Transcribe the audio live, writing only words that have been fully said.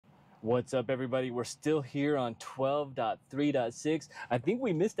What's up, everybody? We're still here on 12.3.6. I think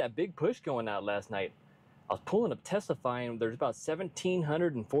we missed that big push going out last night. I was pulling up Testifying. There's about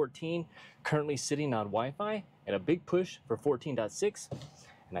 1,714 currently sitting on Wi-Fi and a big push for 14.6.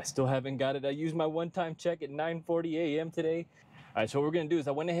 And I still haven't got it. I used my one-time check at 9:40 a.m. today. All right, so what we're going to do is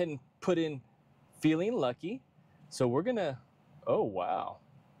I went ahead and put in Feeling Lucky. So we're going to... Oh, wow.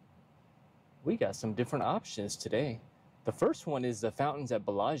 We got some different options today. The first one is the fountains at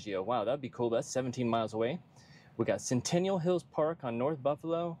Bellagio. Wow, that'd be cool. That's 17 miles away. We got Centennial Hills Park on North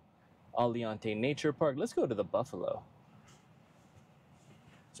Buffalo, Aliante Nature Park. Let's go to the Buffalo.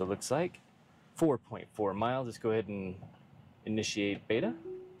 So it looks like 4.4 miles. Let's go ahead and initiate beta.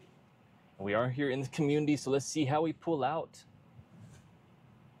 We are here in the community, so let's see how we pull out.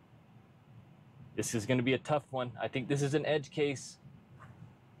 This is going to be a tough one. I think this is an edge case.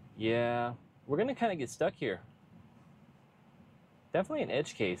 Yeah, we're going to kind of get stuck here. Definitely an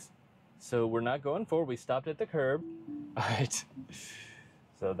edge case. So we're not going forward. We stopped at the curb. All right.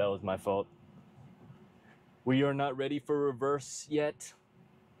 So that was my fault. We are not ready for reverse yet,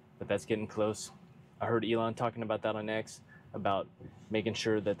 but that's getting close. I heard Elon talking about that on X, about making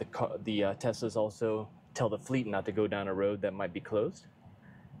sure that the Teslas also tell the fleet not to go down a road that might be closed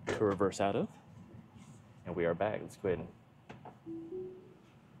to reverse out of. And we are back. Let's go ahead and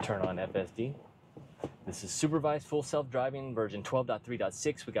turn on FSD. This is Supervised Full Self-Driving version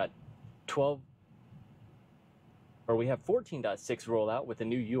 12.3.6. We got 14.6 rollout with a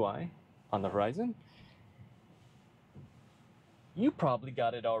new UI on the horizon. You probably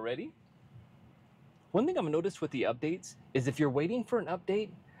got it already. One thing I've noticed with the updates is if you're waiting for an update,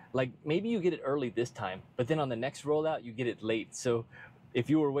 like maybe you get it early this time, but then on the next rollout, you get it late. So if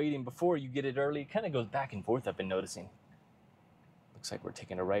you were waiting before, you get it early. It kind of goes back and forth, I've been noticing. Looks like we're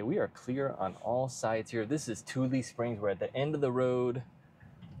taking a right. We are clear on all sides here. This is Tule Springs. We're at the end of the road.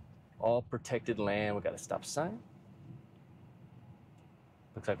 All protected land. We got a stop sign.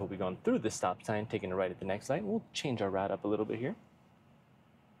 Looks like we'll be going through the stop sign, taking a right at the next light. We'll change our route up a little bit here.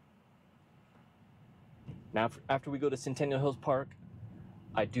 Now, after we go to Centennial Hills Park,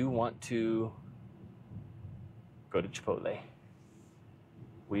 I do want to go to Chipotle.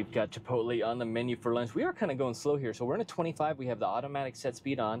 We've got Chipotle on the menu for lunch. We are kind of going slow here. So we're in a 25. We have the automatic set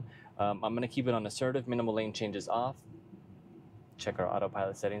speed on. I'm going to keep it on assertive. Minimal lane changes off. Check our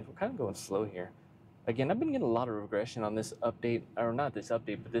autopilot settings. We're kind of going slow here. Again, I've been getting a lot of regression on this update, or not this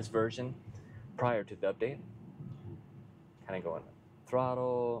update, but this version prior to the update. Kind of going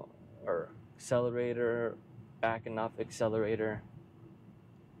throttle or accelerator, backing off accelerator.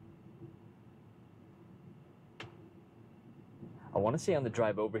 I want to say on the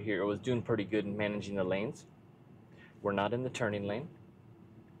drive over here, it was doing pretty good in managing the lanes. We're not in the turning lane.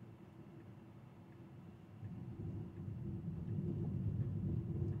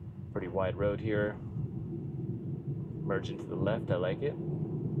 Pretty wide road here. Merging to the left, I like it.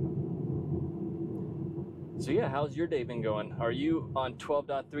 So yeah, how's your day been going? Are you on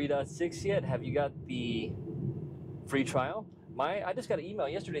 12.3.6 yet? Have you got the free trial? I just got an email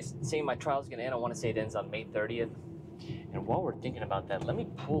yesterday saying my trial is going to end. I want to say it ends on May 30th. And while we're thinking about that, let me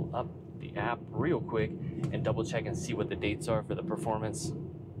pull up the app real quick and double check and see what the dates are for the performance.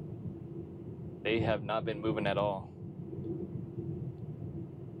 They have not been moving at all.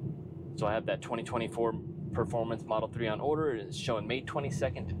 So I have that 2024 Performance Model 3 on order. It's showing May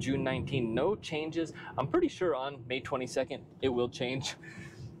 22nd to June 19th. No changes. I'm pretty sure on May 22nd it will change.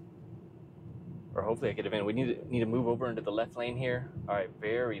 Or hopefully I get it in. We need to move over into the left lane here. All right,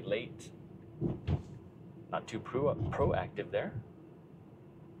 very late. Not too proactive there.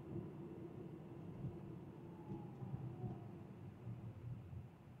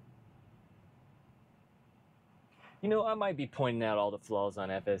 You know, I might be pointing out all the flaws on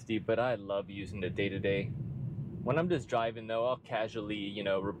FSD, but I love using it day to day. When I'm just driving though, I'll casually,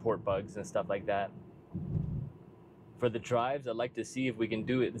 report bugs and stuff like that. For the drives, I'd like to see if we can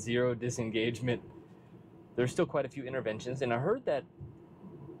do it zero disengagement. There's still quite a few interventions, and I heard that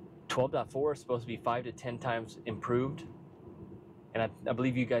 12.4 is supposed to be 5 to 10 times improved. And I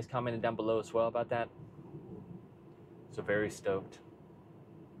believe you guys commented down below as well about that. So very stoked.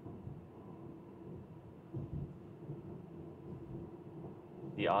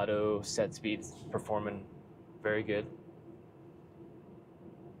 The auto set speed's performing very good.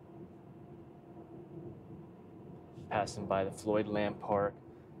 Passing by the Floyd Lamb Park.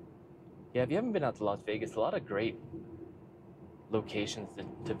 Yeah, if you haven't been out to Las Vegas, a lot of great locations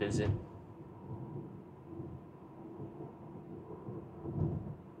to visit.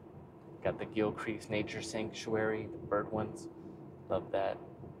 Got the Gill Creek Nature Sanctuary, the bird ones. Love that.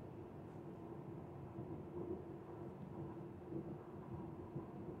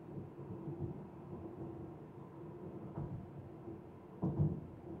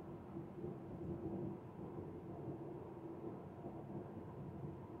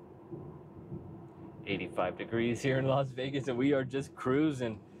 85 degrees here in Las Vegas, and we are just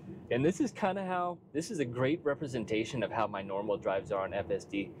cruising. And this is kind of how, this is a great representation of how my normal drives are on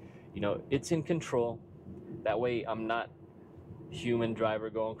FSD. You know, it's in control. That way I'm not human driver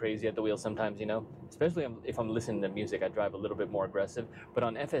going crazy at the wheel sometimes, you know. Especially if I'm listening to music, I drive a little bit more aggressive. But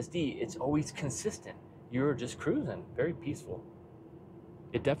on FSD, it's always consistent. You're just cruising, very peaceful.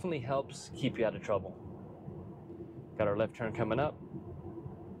 It definitely helps keep you out of trouble. Got our left turn coming up.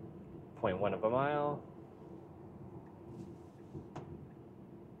 0.1 of a mile.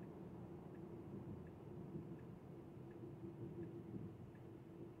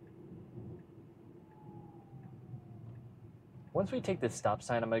 Once we take this stop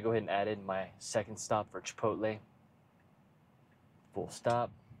sign, I'm gonna go ahead and add in my second stop for Chipotle. Full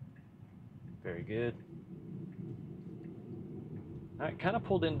stop. Very good. All right, kind of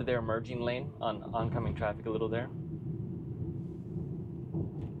pulled into their emerging lane on oncoming traffic a little there.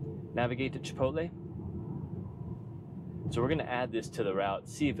 Navigate to Chipotle. So we're gonna add this to the route,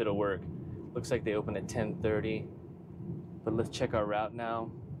 see if it'll work. Looks like they open at 10:30, but let's check our route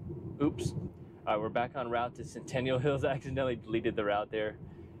now. Oops. All right, we're back on route to Centennial Hills. I accidentally deleted the route there.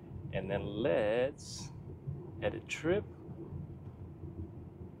 And then let's edit trip.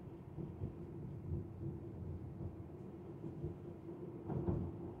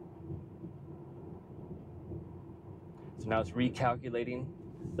 So now it's recalculating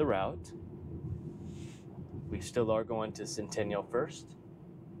the route. We still are going to Centennial first.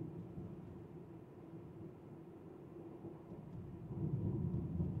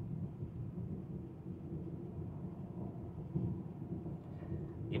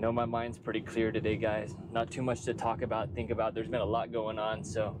 You know, my mind's pretty clear today, guys. Not too much to talk about, think about. There's been a lot going on,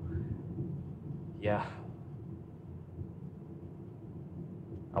 so yeah.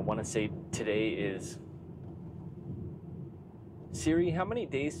 I want to say today is, Siri, how many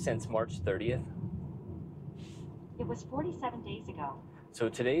days since March 30th? It was 47 days ago. So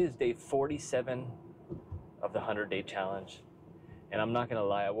today is day 47 of the 100-day challenge. And I'm not gonna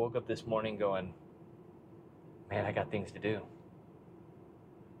lie, I woke up this morning going, man, I got things to do.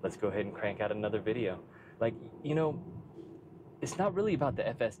 Let's go ahead and crank out another video. Like, you know, it's not really about the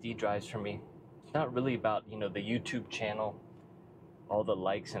FSD drives for me. It's not really about, you know, the YouTube channel, all the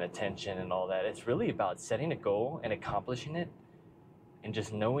likes and attention and all that. It's really about setting a goal and accomplishing it, and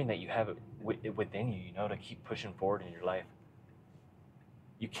just knowing that you have it within you, you know, to keep pushing forward in your life.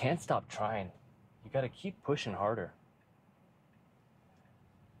 You can't stop trying. You got to keep pushing harder.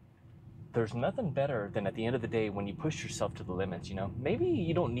 There's nothing better than at the end of the day when you push yourself to the limits, you know. Maybe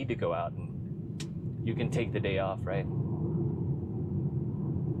you don't need to go out and you can take the day off, right?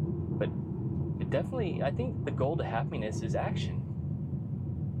 But it definitely, I think the goal to happiness is action.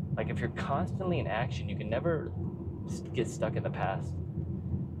 Like if you're constantly in action, you can never get stuck in the past.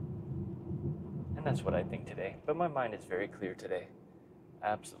 And that's what I think today. But my mind is very clear today.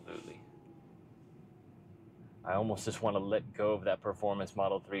 Absolutely. I almost just want to let go of that Performance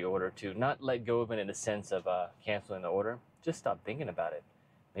Model 3 order too. Not let go of it in the sense of canceling the order. Just stop thinking about it.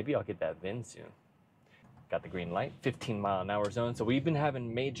 Maybe I'll get that VIN soon. Got the green light, 15-mile-an-hour zone. So we've been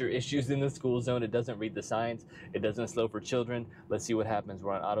having major issues in the school zone. It doesn't read the signs. It doesn't slow for children. Let's see what happens.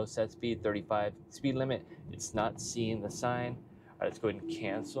 We're on auto set speed, 35 speed limit. It's not seeing the sign. All right, let's go ahead and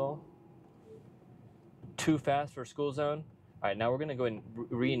cancel. Too fast for school zone. All right, now we're gonna go ahead and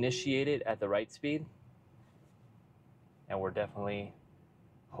reinitiate it at the right speed. And we're definitely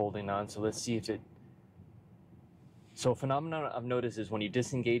holding on. So let's see if it, so a phenomenon I've noticed is when you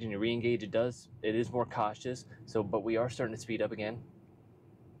disengage and you re-engage, it is more cautious. So, but we are starting to speed up again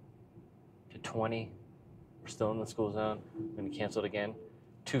to 20. We're still in the school zone. We're gonna cancel it again.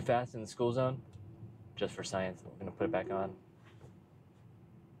 Too fast in the school zone, just for science. We're gonna put it back on.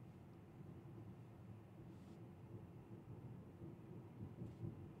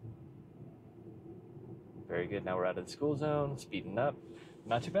 Very good. Now we're out of the school zone, speeding up.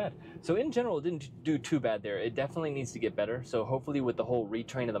 Not too bad. So in general, it didn't do too bad there. It definitely needs to get better. So hopefully with the whole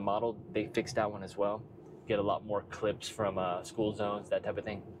retrain of the model, they fixed that one as well. Get a lot more clips from school zones, that type of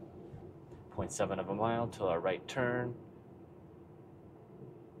thing. 0.7 of a mile till our right turn.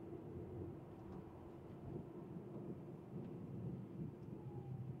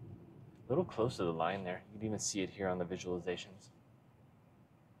 A little close to the line there. You can even see it here on the visualizations.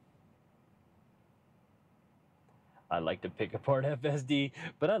 I like to pick apart FSD,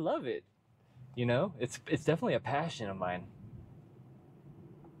 but I love it. You know, it's definitely a passion of mine.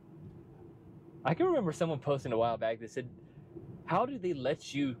 I can remember someone posting a while back that said, how do they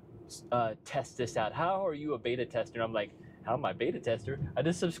let you test this out? How are you a beta tester? I'm like, how am I a beta tester? I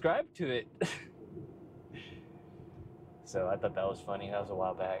just subscribed to it. So I thought that was funny. That was a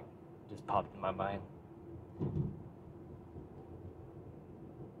while back. Just popped in my mind.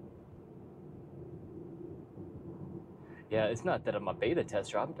 Yeah, it's not that I'm a beta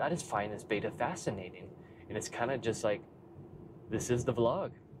tester. I just find this beta fascinating. And it's kind of just like, this is the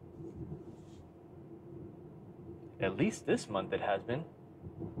vlog. At least this month it has been.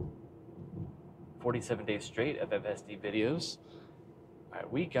 47 days straight of FSD videos. All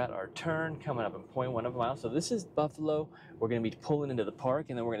right, we got our turn coming up in 0.1 of a mile. So this is Buffalo. We're going to be pulling into the park,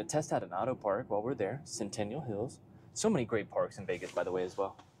 and then we're going to test out an auto park while we're there. Centennial Hills. So many great parks in Vegas, by the way, as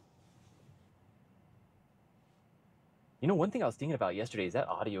well. You know, one thing I was thinking about yesterday is that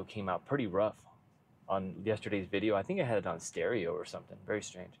audio came out pretty rough on yesterday's video. I think I had it on stereo or something. Very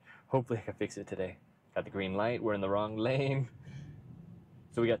strange. Hopefully I can fix it today. Got the green light. We're in the wrong lane.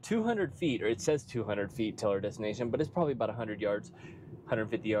 So we got 200 feet, or it says 200 feet till our destination, but it's probably about 100 yards,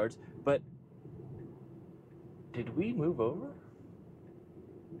 150 yards. But did we move over?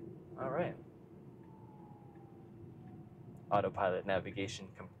 All right. Autopilot navigation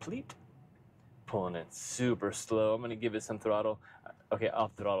complete. Pulling it super slow. I'm going to give it some throttle. Okay,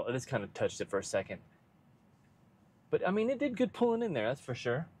 off throttle. I just kind of touched it for a second. But, I mean, it did good pulling in there, that's for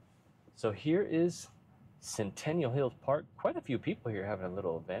sure. So here is Centennial Hills Park. Quite a few people here having a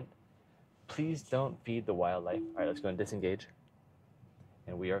little event. Please don't feed the wildlife. All right, let's go and disengage.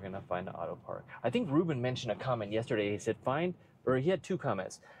 And we are going to find the auto park. I think Ruben mentioned a comment yesterday. He said he had two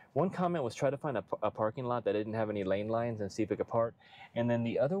comments. One comment was try to find a parking lot that didn't have any lane lines and see if it could park. And then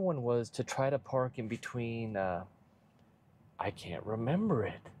the other one was to try to park in between, I can't remember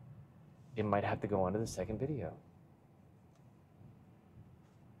it. It might have to go on to the second video.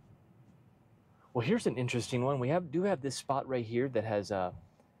 Well, here's an interesting one. We do have this spot right here that has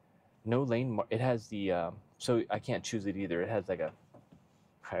no lane. It has the, so I can't choose it either. It has like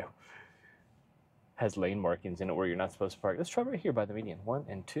has lane markings in it where you're not supposed to park. Let's try right here by the median. 1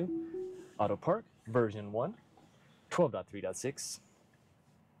 and 2. Auto park, version 1, 12.3.6.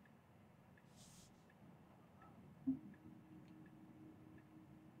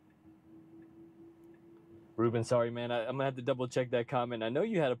 Ruben, sorry, man. I'm going to have to double check that comment. I know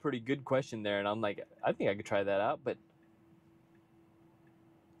you had a pretty good question there, and I'm like, I think I could try that out. But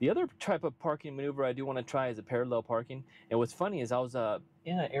the other type of parking maneuver I do want to try is a parallel parking. And what's funny is I was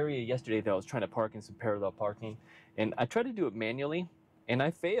in an area yesterday that I was trying to park in some parallel parking. And I tried to do it manually, and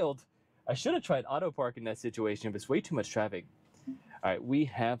I failed. I should have tried auto park in that situation, but it's way too much traffic. All right, we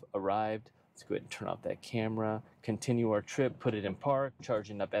have arrived. Let's go ahead and turn off that camera. Continue our trip, put it in park,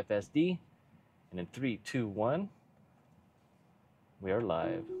 charging up FSD. And in 3, 2, 1, we are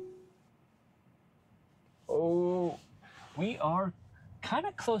live. Oh, we are kind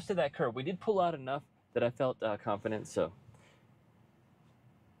of close to that curve. We did pull out enough that I felt confident, so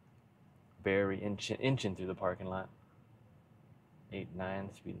very inching through the parking lot. 8, 9,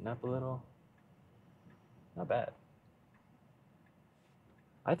 speeding up a little. Not bad.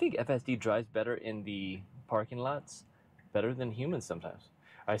 I think FSD drives better in the parking lots, better than humans sometimes.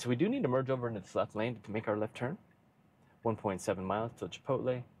 All right, so we do need to merge over into this left lane to make our left turn. 1.7 miles till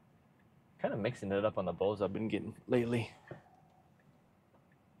Chipotle. Kind of mixing it up on the bowls I've been getting lately.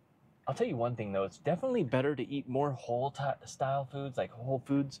 I'll tell you one thing though, it's definitely better to eat more whole style foods, like whole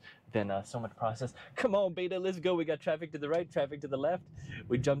foods, than so much processed. Come on, beta, let's go. We got traffic to the right, traffic to the left.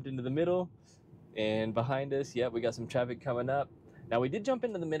 We jumped into the middle, and behind us, yeah, we got some traffic coming up. Now we did jump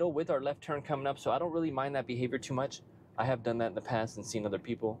into the middle with our left turn coming up, so I don't really mind that behavior too much. I have done that in the past and seen other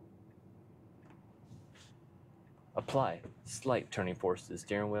people. Apply slight turning force to the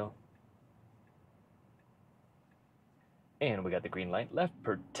steering wheel. And we got the green light. Left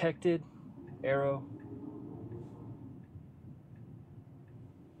protected. Arrow.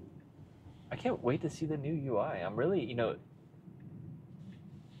 I can't wait to see the new UI. I'm really,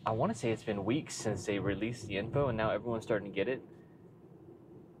 I want to say it's been weeks since they released the info, and now everyone's starting to get it.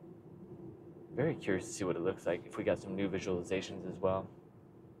 Very curious to see what it looks like, if we got some new visualizations as well.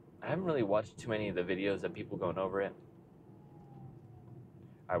 I haven't really watched too many of the videos of people going over it.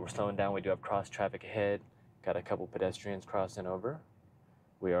 All right, we're slowing down. We do have cross traffic ahead. Got a couple pedestrians crossing over.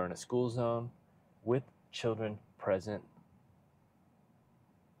 We are in a school zone with children present.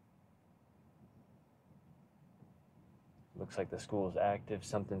 Looks like the school is active.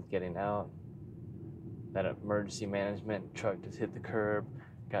 Something's getting out. That emergency management truck just hit the curb.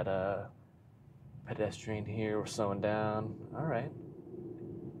 Got a pedestrian here. We're slowing down. All right.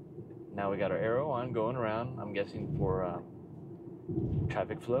 Now we got our arrow on going around, I'm guessing for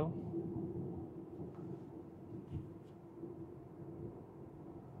traffic flow.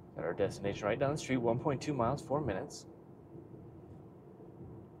 Got our destination right down the street, 1.2 miles, 4 minutes.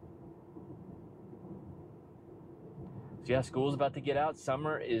 So yeah, school's about to get out.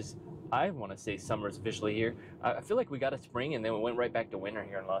 Summer is I want to say summer's officially here. I feel like we got a spring and then we went right back to winter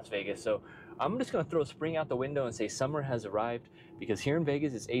here in Las Vegas. So I'm just going to throw spring out the window and say summer has arrived, because here in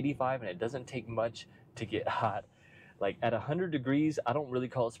Vegas it's 85 and it doesn't take much to get hot. Like at 100 degrees, I don't really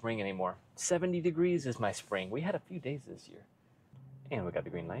call it spring anymore. 70 degrees is my spring. We had a few days this year. And we got the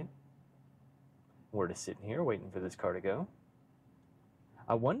green light. We're just sitting here waiting for this car to go.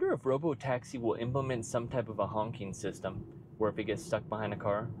 I wonder if Robotaxi will implement some type of a honking system, where if it gets stuck behind a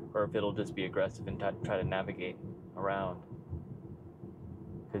car, or if it'll just be aggressive and try to navigate around.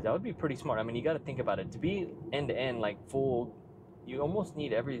 Because that would be pretty smart. I mean, you got to think about it. To be end-to-end, like full, you almost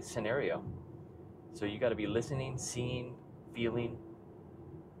need every scenario. So you got to be listening, seeing, feeling.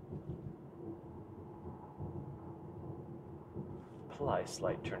 Apply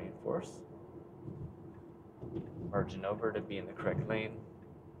slight turning force. Merging over to be in the correct lane.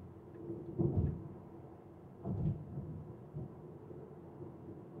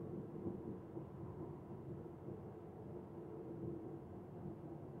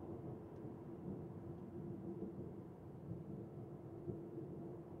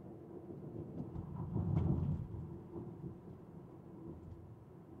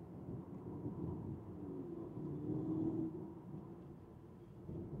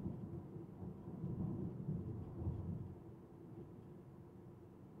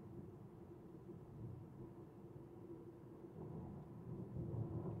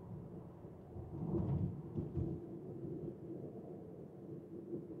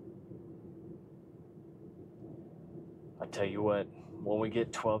 I'll tell you what, when we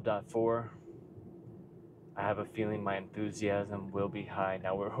get 12.4, I have a feeling my enthusiasm will be high.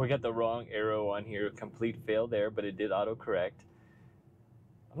 Now we got the wrong arrow on here, complete fail there, but it did autocorrect.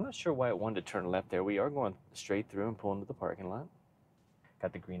 I'm not sure why it wanted to turn left there. We are going straight through and pull into the parking lot.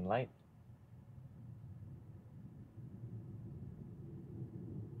 Got the green light.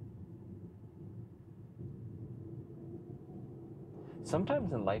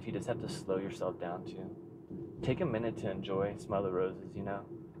 Sometimes in life you just have to slow yourself down too. Take a minute to enjoy, smell the roses, you know.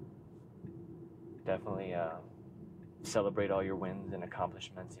 Definitely celebrate all your wins and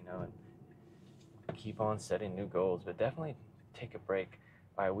accomplishments, you know, and keep on setting new goals, but definitely take a break.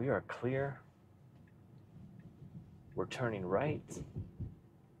 All right, we are clear. We're turning right.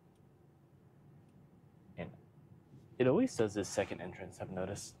 And it always does this second entrance, I've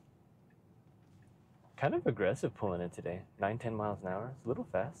noticed. Kind of aggressive pulling in today. 9-10 miles an hour. It's a little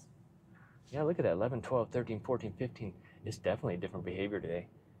fast. Yeah, look at that. 11, 12, 13, 14, 15. It's definitely a different behavior today.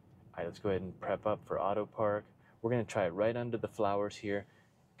 All right, let's go ahead and prep up for auto park. We're going to try it right under the flowers here,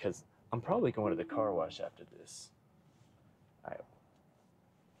 because I'm probably going to the car wash after this. All right.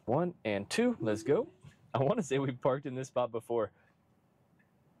 1 and 2. Let's go. I want to say we parked in this spot before.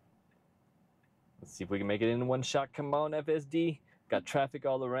 Let's see if we can make it in one shot. Come on, FSD. Got traffic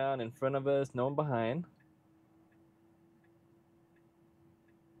all around, in front of us, no one behind.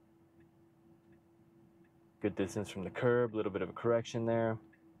 Good distance from the curb, a little bit of a correction there.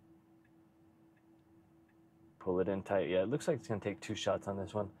 Pull it in tight. Yeah, it looks like it's going to take 2 shots on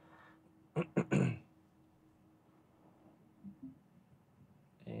this one.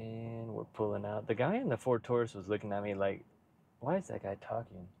 And we're pulling out. The guy in the Ford Taurus was looking at me like, why is that guy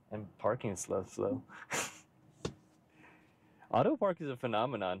talking? And parking slow. Auto park is a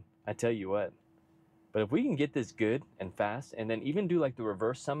phenomenon, I tell you what. But if we can get this good and fast, and then even do like the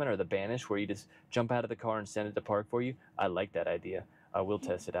reverse summon or the banish, where you just jump out of the car and send it to park for you, I like that idea. I will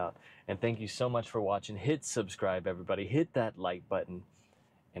test it out. And thank you so much for watching. Hit subscribe, everybody. Hit that like button,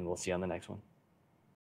 and we'll see you on the next one.